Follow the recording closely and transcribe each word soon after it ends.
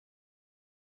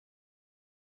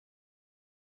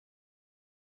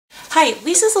Hi,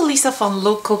 this is Lisa from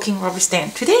Local King Rubber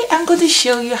Stamp. Today I'm going to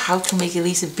show you how to make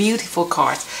these beautiful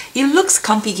cards. It looks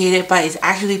complicated, but it's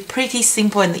actually pretty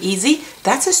simple and easy.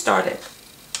 Let's start it.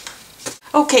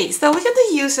 Okay, so we're going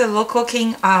to use the Local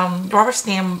King rubber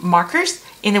stamp markers,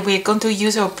 and we're going to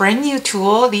use a brand new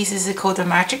tool. This is called the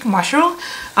Magic Mushroom.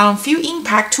 Few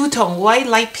impact, two-tone, white,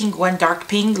 light pink, one dark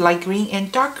pink, light green,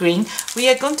 and dark green. We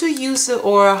are going to use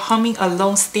our Humming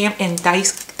Along stamp and die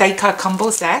cut combo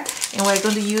set, and we're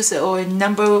going to use our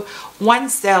number 1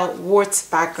 cell words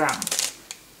background.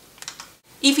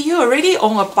 If you already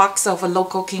own a box of a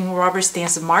Local King rubber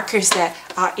stamps markers that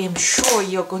I am sure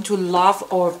you're going to love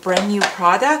our brand new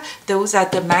product, those are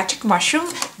the Magic Mushroom.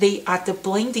 They are the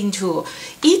blending tool.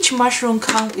 Each mushroom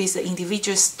comes with an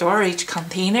individual storage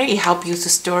container. It helps you to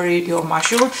store your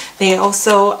mushroom. They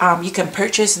also, you can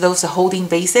purchase those holding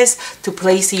bases to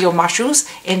place your mushrooms,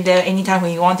 and anytime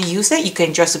when you want to use it, you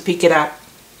can just pick it up.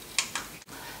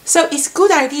 So it's a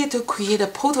good idea to create a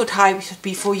prototype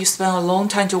before you spend a long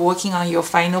time to working on your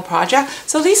final project.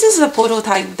 So this is a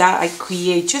prototype that I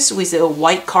create just with a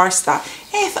white cardstock.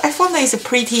 And I found that it's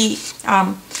pretty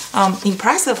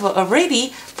impressive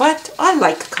already, but I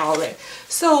like color.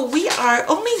 So we are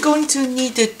only going to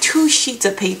need 2 sheets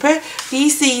of paper.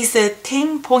 This is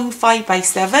 10.5 by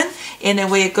 7, and then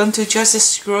we're going to just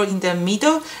scroll in the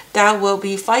middle. That will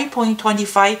be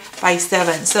 5.25 by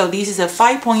 7. So this is a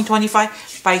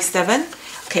 5.25 by 7.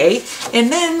 Okay,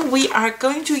 and then we are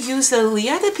going to use the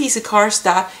other piece of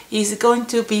cardstock is going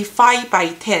to be 5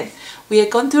 by 10. We are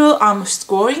going to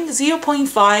scoring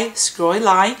 0.5 scroll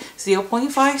line,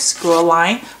 0.5 scroll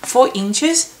line, 4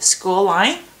 inches scroll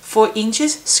line, 4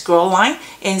 inches scroll line,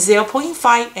 and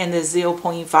 0.5 and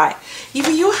 0.5.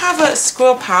 If you have a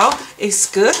scroll pile,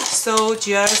 it's good. So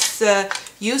just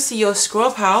use your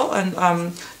scroll pile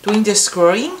and doing the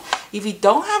scrolling. If you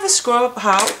don't have a scroll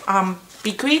pile,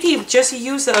 be creative. Just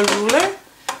use a ruler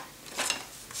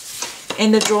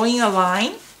and drawing a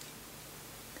line.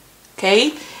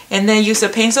 Okay, and then use a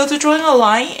pencil to draw a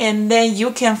line, and then you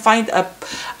can find a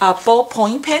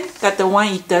ballpoint pen that the one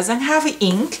it doesn't have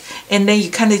ink, and then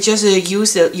you kind of just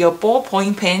use your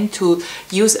ballpoint pen to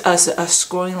use as a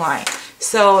scrolling line.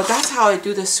 So that's how I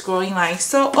do the scrolling line.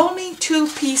 So only 2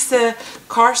 pieces of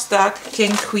cardstock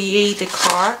can create the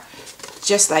card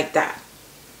just like that.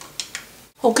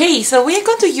 Okay, so we're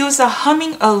going to use a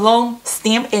Humming Along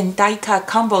stamp and die cut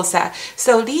combo set.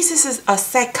 So this is a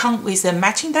set come with the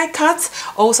matching die cuts,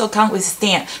 also come with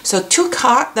stamp. So 2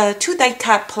 die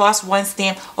cut plus 1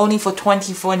 stamp only for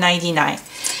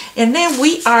 $24.99. And then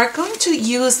we are going to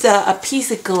use a piece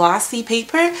of glossy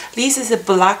paper. This is a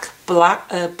black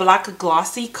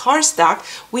glossy cardstock.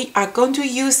 We are going to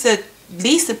use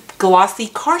this glossy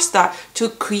cardstock to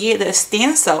create a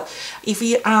stencil. If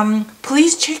you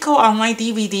please check out online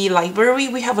DVD library,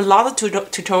 we have a lot of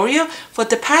tutorial. For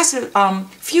the past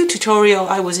few tutorial,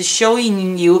 I was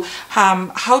showing you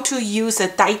how to use a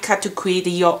die cut to create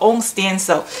your own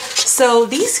stencil. So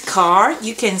this card,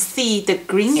 you can see the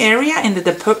green area and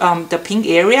the pink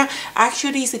area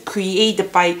actually is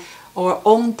created by our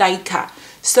own die cut.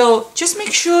 So just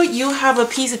make sure you have a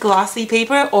piece of glossy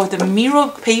paper or the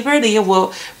mirror paper. They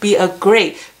will be a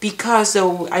great, because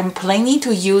I'm planning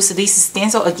to use this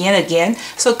stencil again.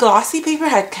 So glossy paper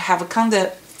have a kind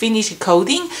of finished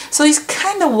coating, so it's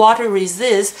kind of water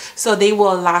resist, so they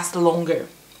will last longer.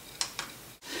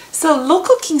 So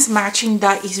Local King's matching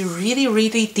die is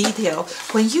really detailed.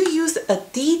 When you use a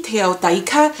detailed die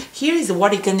cut, here is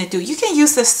what you're gonna do. You can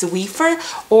use a Swiffer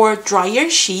or dryer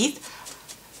sheet.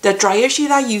 The dryer sheet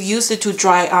that you use to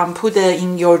dry, put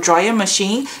in your dryer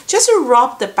machine, just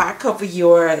rub the back of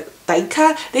your die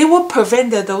cut. They will prevent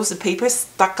those papers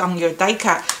stuck on your die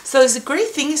cut. So it's a great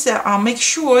thing that make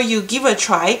sure you give a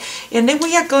try. And then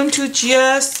we are going to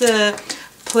just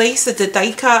place the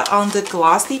die cut on the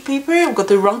glossy paper. I'm going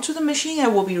to run to the machine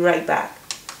and we'll be right back.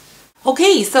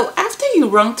 Okay, so after you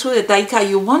run through the die cut,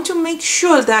 you want to make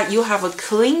sure that you have a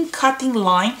clean cutting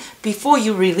line before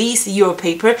you release your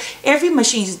paper. Every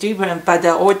machine is different, but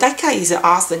our die cut is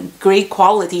awesome, great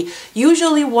quality.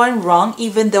 Usually one run,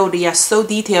 even though they are so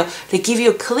detailed, they give you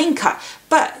a clean cut.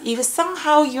 But if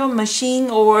somehow your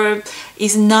machine or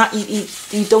is not,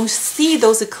 you don't see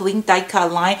those clean die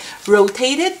cut line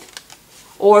rotated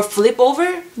or flip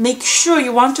over, make sure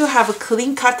you want to have a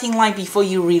clean cutting line before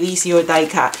you release your die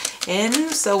cut. And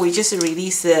so we just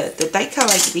release the die cut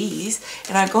like this,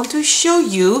 and I'm going to show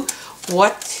you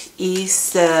what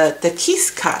is the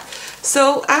kiss cut.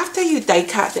 So after you die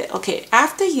cut it, okay,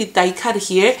 after you die cut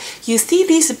here, you see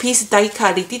this piece die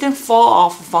cut, it didn't fall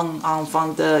off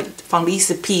from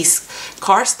this piece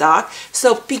cardstock.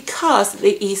 So because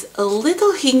there is a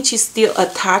little hinge still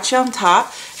attached on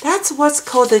top, that's what's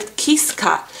called the kiss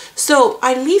cut. So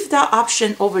I leave that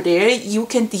option over there. You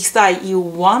can decide you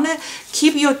want to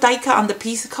keep your die cut on the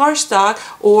piece cardstock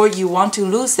or you want to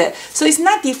lose it. So it's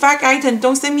not defect item.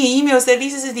 Don't send me an email say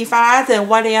this is a defect item,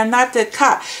 why they are not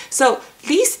cut. So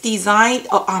this design,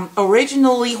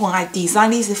 originally when I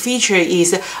designed this feature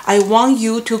is I want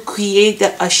you to create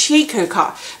a shaker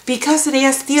card because they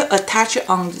are still attached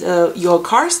on your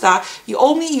cardstock.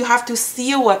 You have to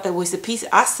seal it with a piece of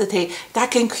acetate that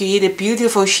can create a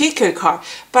beautiful shaker card.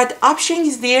 But option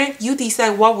is there. You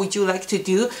decide what would you like to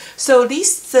do. So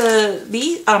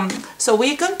so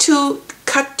we're going to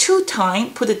cut 2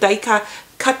 times, put the die cut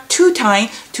cut 2 times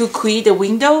to create the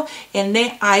window, and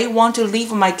then I want to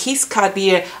leave my kiss cut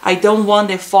there. I don't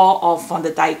want it fall off from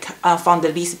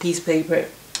the this piece of paper.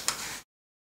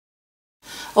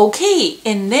 Okay,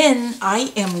 and then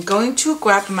I am going to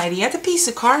grab my other piece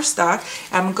of cardstock.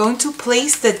 I'm going to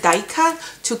place the die cut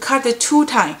to cut the 2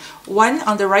 times, one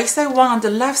on the right side, one on the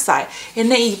left side.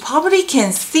 And then you probably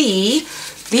can see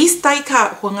this die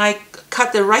cut when I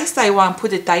cut the right side one,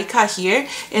 put the die cut here,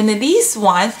 and then this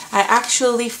one I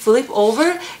actually flip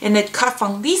over and then cut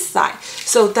from this side,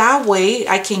 so that way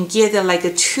I can get like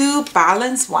a 2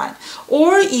 balanced one.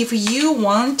 Or if you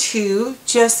want to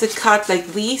just cut like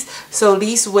this, so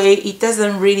this way it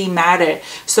doesn't really matter,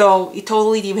 so it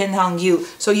totally depends on you.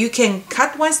 So you can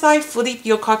cut one side, flip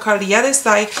your card the other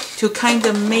side to kind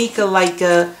of make like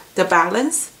the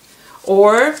balance,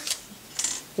 or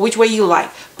which way you like.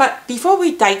 But before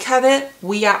we die cut it,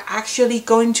 we are actually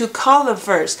going to color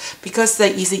first, because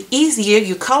it's easier.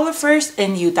 You color first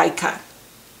and you die cut.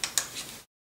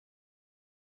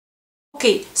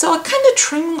 Okay, so I kind of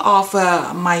trim off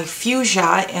my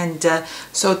fuchsia, and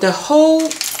so the whole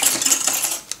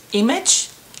image,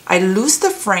 I lose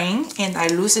the frame and I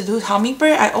lose the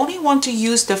hummingbird. I only want to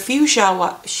use the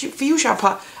fuchsia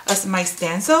part as my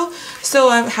stencil. So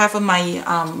I have my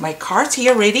my cards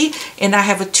here ready, and I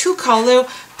have 2 color,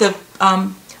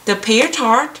 the pear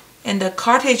tart and the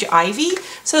cottage ivy.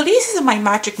 So this is my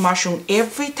magic mushroom.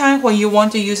 Every time when you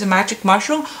want to use a magic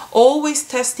mushroom, always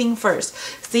testing first.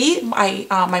 See,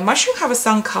 my mushroom have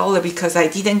some color because I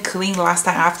didn't clean last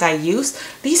time after I used.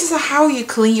 This is how you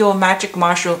clean your magic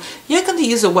mushroom. You're going to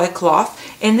use a wet cloth,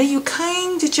 and then you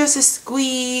kind of just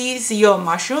squeeze your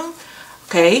mushroom.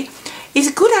 Okay, it's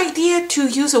a good idea to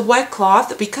use a wet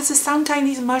cloth because sometimes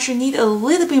these mushrooms need a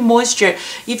little bit moisture.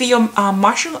 If your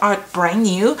mushrooms are brand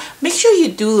new, make sure you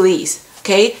do this.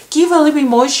 Okay, give a little bit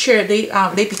moisture. They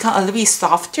become a little bit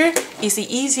softer. It's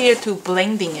easier to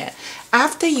blending it.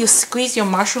 After you squeeze your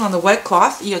mushroom on the wet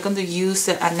cloth, you're going to use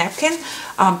a napkin,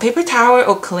 paper towel,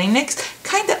 or Kleenex,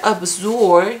 kind of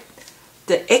absorb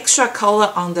the extra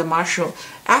color on the mushroom.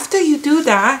 After you do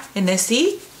that, and then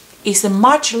see, it's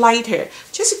much lighter.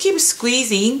 Just keep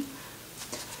squeezing.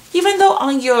 Even though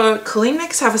on your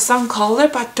Kleenex have some color,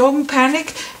 but don't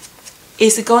panic,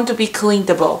 it's going to be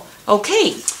cleanable.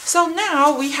 Okay, so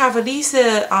now we have this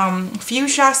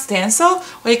fuchsia stencil.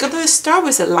 We're going to start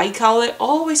with a light color.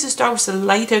 Always start with a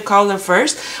lighter color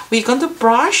first. We're going to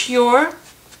brush your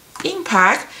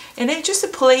impact, and then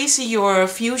just place your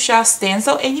fuchsia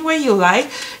stencil anywhere you like.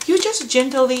 You just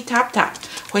gently tap tap.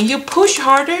 When you push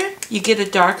harder, you get a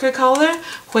darker color.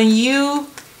 When you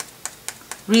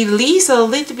release a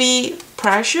little bit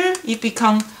pressure, it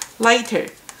becomes lighter.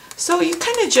 So you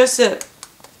kind of just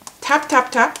tap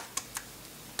tap tap.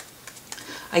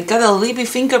 I got a little bit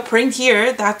fingerprint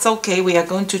here. That's okay. We are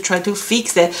going to try to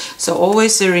fix it. So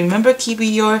always remember, keep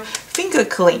your finger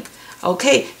clean.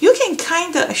 Okay, you can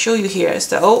kind of show you here.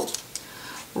 So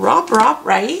rub,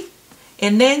 right?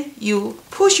 And then you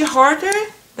push harder.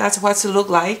 That's what it look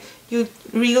like. You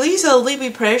release a little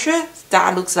bit pressure.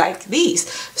 That looks like this.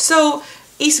 So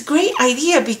it's a great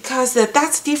idea because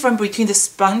that's different between the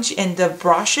sponge and the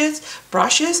brushes.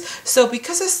 So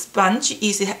because a sponge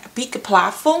is a big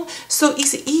platform, so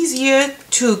it's easier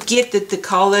to get the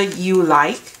color you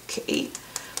like. Okay.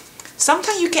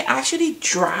 Sometimes you can actually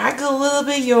drag a little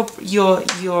bit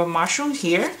your mushroom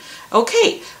here.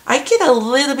 Okay, I get a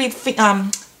little bit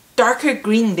darker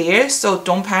green there, so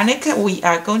don't panic. We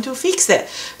are going to fix it.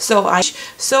 So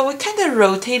we kind of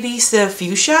rotate this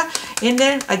fuchsia, and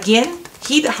then again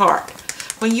hit hard.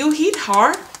 When you hit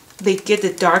hard, they get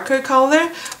a darker color.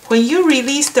 When you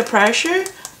release the pressure,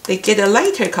 they get a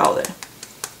lighter color.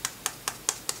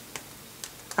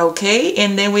 Okay,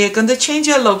 and then we are going to change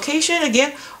our location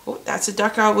again. Oh, that's a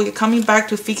dark out. We're coming back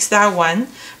to fix that one.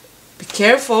 Be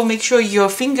careful, make sure your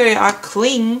fingers are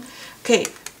clean. Okay,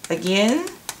 again,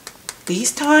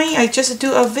 this time I just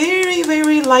do a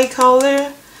very light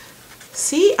color.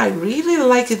 See, I really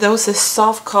like those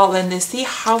soft color, and see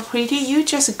how pretty. You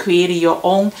just create your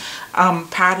own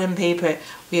pattern paper.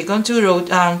 We're going to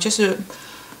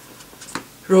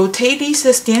rotate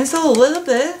this stencil a little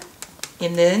bit,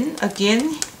 and then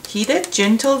again heat it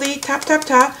gently, tap tap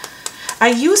tap. I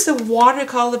use the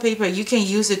watercolor paper. You can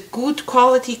use a good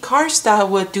quality cardstock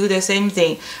will do the same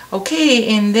thing. Okay,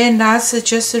 and then that's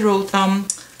just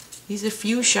this is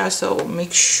fuchsia, so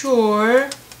make sure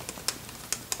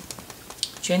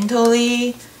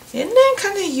gently, and then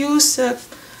kind of use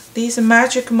this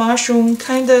magic mushroom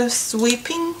kind of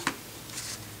sweeping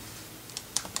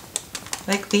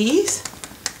like this.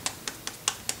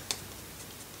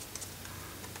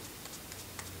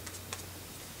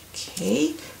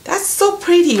 Okay, that's so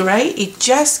pretty, right? It's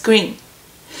just green.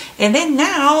 And then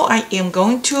now I am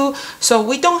going to, so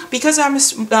we don't, because I'm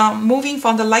moving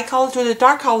from the light color to the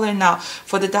dark color now.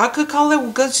 For the darker color,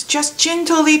 we're going to just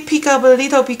gently pick up a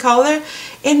little bit color.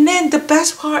 And then the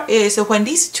best part is when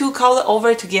these two colors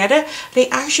over together, they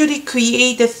actually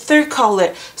create the third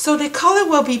color. So the color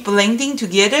will be blending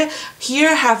together. Here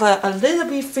I have a little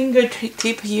bit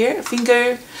fingertip here,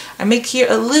 I make here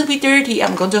a little bit dirty.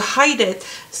 I'm going to hide it.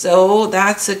 So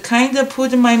that's kind of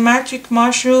put my magic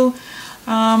mushroom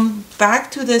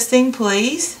back to the same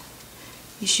place.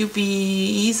 It should be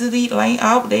easily lined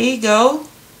up. There you go.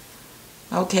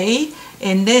 Okay,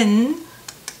 and then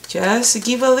just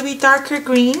give a little bit darker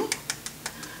green.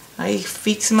 I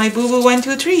fix my boo boo 1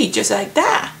 2 3 just like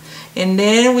that, and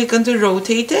then we're going to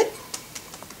rotate it.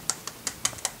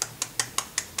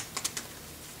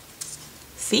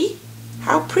 See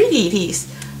how pretty it is.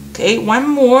 Okay, one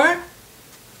more.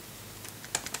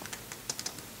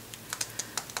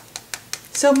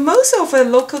 So most of the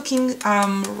Local King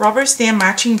rubber stamp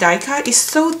matching die cut is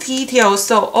so detailed,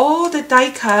 so all the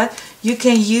die cut you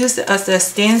can use as a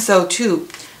stencil too.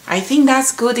 I think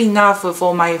that's good enough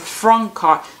for my front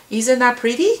card. Isn't that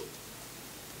pretty?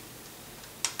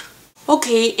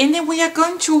 Okay, and then we are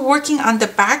going to working on the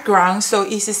background, so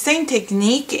it's the same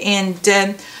technique, and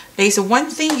there's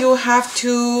one thing you have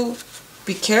to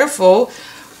be careful.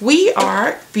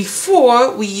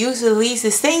 Before we use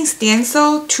the same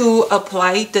stencil to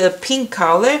apply the pink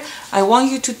color, I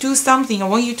want you to do something. I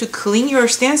want you to clean your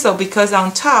stencil because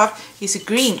on top is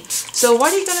green. So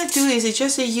what you're gonna do is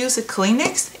just use a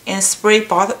Kleenex and spray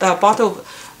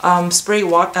spray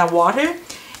water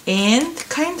and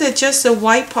kind of just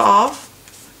wipe off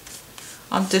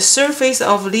on the surface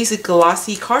of this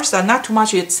glossy cardstock, not too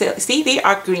much. See, they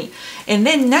are green. And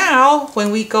then now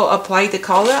when we go apply the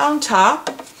color on top,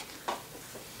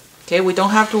 okay, we don't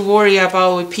have to worry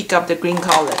about we pick up the green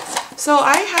color. So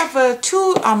I have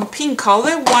two pink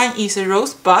color. One is a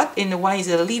rosebud and one is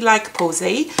a lilac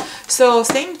posay. So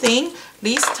same thing.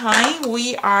 This time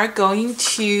we are going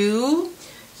to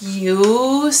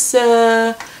use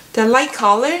the light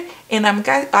color, and I'm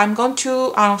going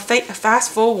to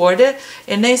fast forward it,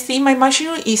 and then see my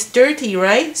mushroom is dirty,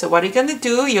 right? So what you're gonna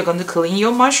do? You're going to clean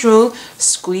your mushroom,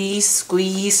 squeeze,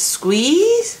 squeeze,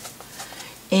 squeeze,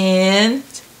 and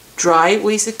dry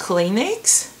with a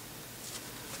Kleenex,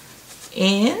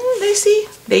 and let's see,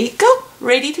 there you go,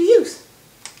 ready to use.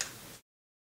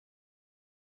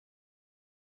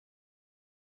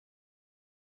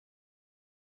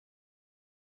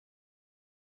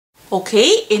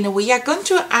 Okay, and we are going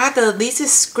to add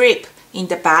this script in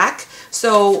the back.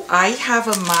 So I have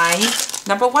my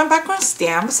 #1 background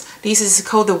stamps. This is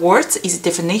called the words, is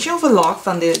definition of a log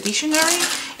from the dictionary.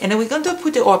 And then we're going to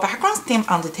put our background stamp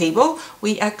on the table.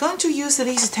 We are going to use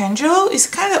this Tangelo. It's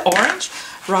kind of orange.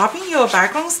 Rubbing your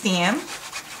background stamp.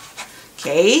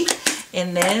 Okay.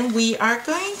 And then we are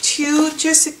going to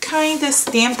just kind of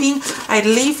stamping. I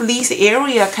leave this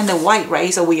area kind of white,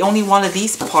 right? So we only wanted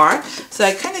this part. So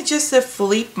I kind of just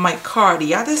flip my card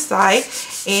the other side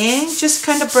and just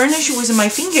kind of burnish with my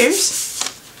fingers.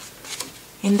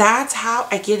 And that's how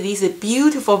I get this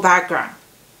beautiful background.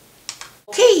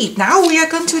 Okay, now we are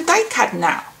going to die cut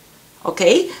now.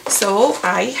 Okay, so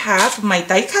I have my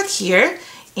die cut here,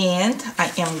 and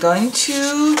I am going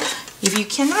to, if you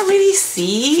cannot really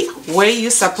see where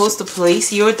you're supposed to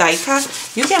place your die cut,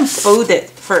 you can fold it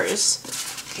first.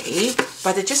 Okay,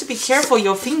 but just be careful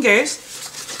your fingers.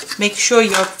 Make sure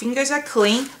your fingers are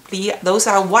clean. Those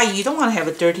are white. You don't want to have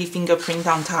a dirty fingerprint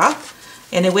on top.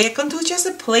 And then we're going to just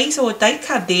place our die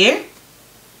cut there.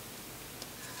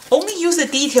 Only use a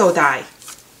detail die.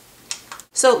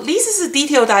 So this is a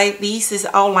detailed die, this is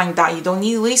outline die. You don't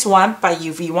need this one, but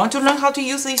if you want to learn how to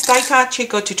use this die cut,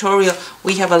 check out tutorial.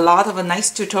 We have a lot of a nice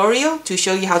tutorial to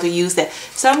show you how to use it.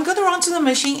 So I'm going to run to the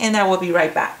machine and I will be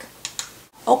right back.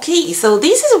 Okay, so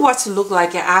this is what it look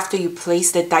like after you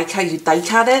place the die cut. You die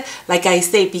cut it, like I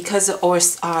say, because our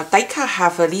die cut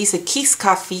have this kiss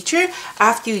cut feature.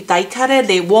 After you die cut it,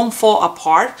 they won't fall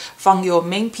apart from your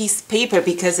main piece of paper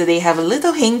because they have a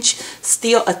little hinge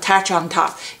still attached on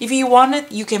top. If you want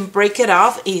it, you can break it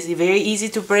off. It's very easy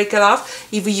to break it off.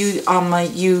 If you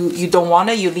you don't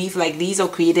want it, you leave like this or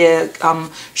create a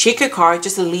shaker card,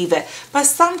 just leave it. But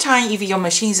sometimes if your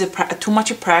machine is too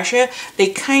much pressure, they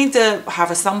kind of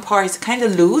have some parts kind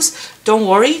of loose. Don't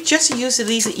worry, just use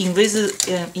this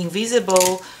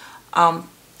invisible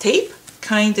tape,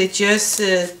 kind of just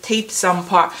tape some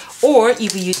part. Or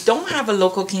if you don't have a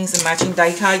local Kingston matching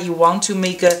die cut, you want to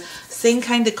make a same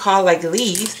kind of card like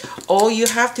these, all you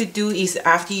have to do is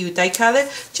after you die cut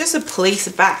it, just place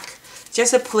back.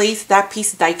 Just place that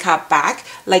piece die cut back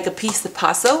like a piece of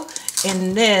puzzle,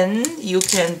 and then you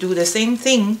can do the same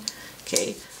thing.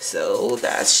 Okay, so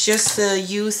that's just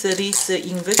use this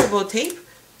invisible tape.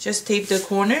 Just tape the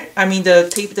corner,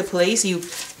 tape the place. You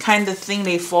kind of think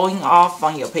they're falling off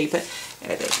on your paper.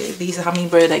 These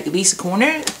hummingbird like this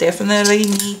corner definitely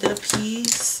need a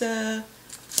piece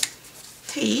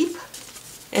tape,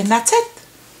 and that's it.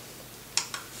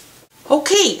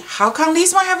 Okay, how come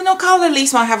this one have no color?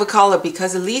 This one have a color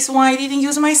because this one I didn't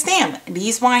use my stamp.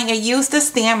 This one I used the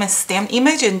stamp and stamp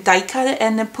image and die cut it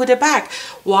and then put it back.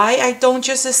 Why I don't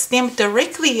just stamp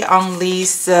directly on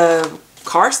this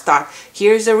cardstock?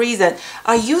 Here's the reason.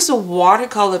 I use a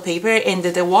watercolor paper, and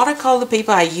the watercolor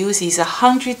paper I use is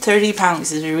 130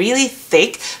 pounds. It's really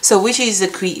thick, so which is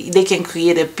they can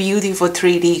create a beautiful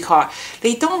 3D card.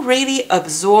 They don't really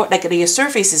absorb, like their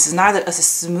surface is not as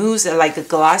smooth like a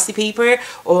glossy paper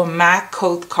or matte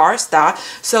coat cardstock.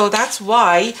 So that's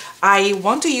why I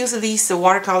want to use this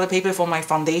watercolor paper for my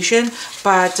foundation,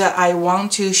 but I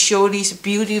want to show this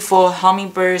beautiful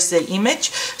hummingbird's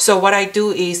image. So what I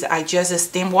do is I just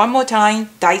stamp one more time,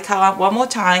 die cut one more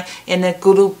time, and then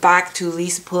glue back to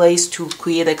this place to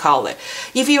create a color.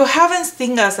 If you haven't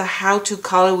seen us how to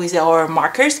color with our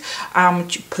markers,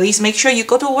 please make sure you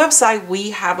go to our website. We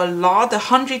have a lot,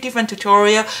 100 different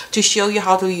tutorials to show you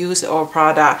how to use our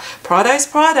product. Product is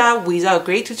product. Without a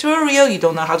great tutorial, you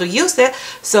don't know how to use it.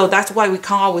 So that's why we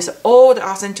come out with all the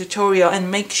awesome tutorial,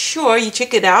 and make sure you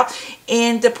check it out.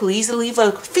 And please leave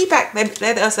a feedback.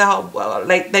 Let us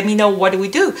let me know what we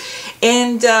do.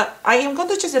 And I am going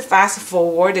to just fast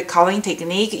forward the coloring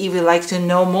technique. If you'd like to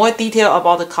know more detail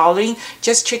about the coloring,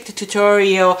 just check the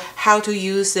tutorial how to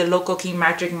use the Local King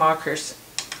Magic markers.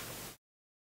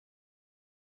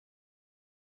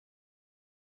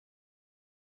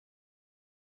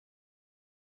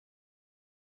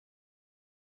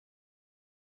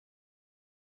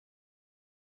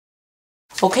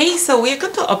 Okay, so we're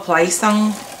going to apply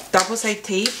some double-sided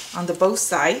tape on the both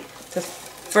sides. The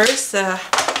first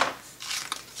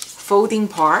folding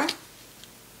part,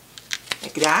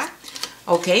 like that.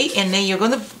 Okay, and then you're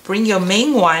going to bring your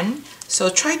main one.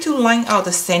 So try to line out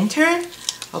the center.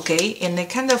 Okay, and then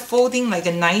kind of folding like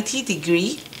a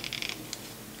 90-degree.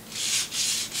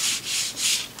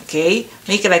 Okay,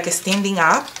 make it like a standing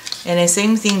up. And then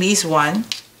same thing this one.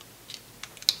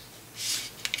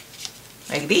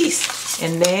 Like this.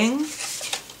 And then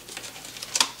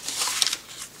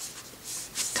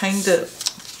kind of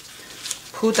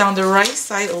pull down the right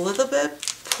side a little bit,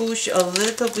 push a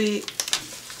little bit,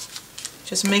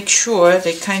 just make sure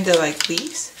they kind of like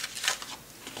this.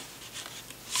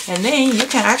 And then you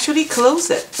can actually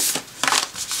close it.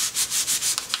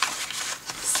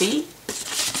 See?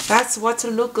 That's what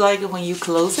it looks like when you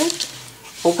close it.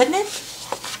 Open it.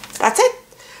 That's it.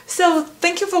 So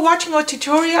thank you for watching our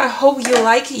tutorial. I hope you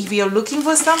like it. If you're looking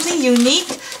for something unique,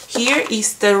 here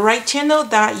is the right channel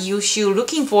that you should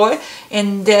looking for.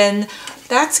 And then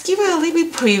let's give a little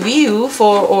bit preview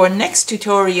for our next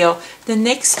tutorial. The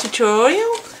next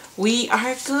tutorial, we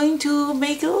are going to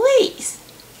make a lace.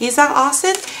 Is that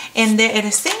awesome? And then at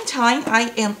the same time,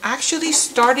 I am actually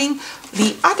starting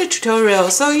the other tutorial.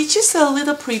 So it's just a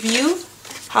little preview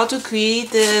how to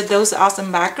create those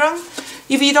awesome background.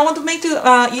 If you don't want to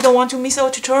you don't want to miss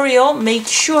our tutorial, make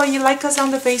sure you like us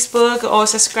on the Facebook or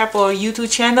subscribe our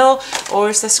YouTube channel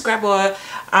or subscribe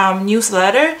our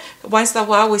newsletter. Once in a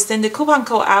while, we send the coupon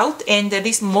code out, and at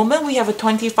this moment we have a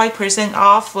 25%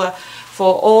 off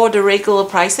for all the regular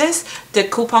prices. The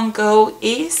coupon code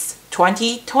is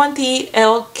 2020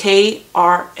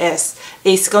 LKRS.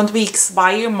 It's going to be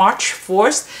expired March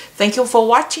 4th. Thank you for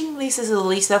watching. This is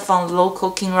Lisa from Low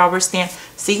Cooking Rubber Stamp.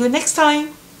 See you next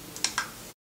time.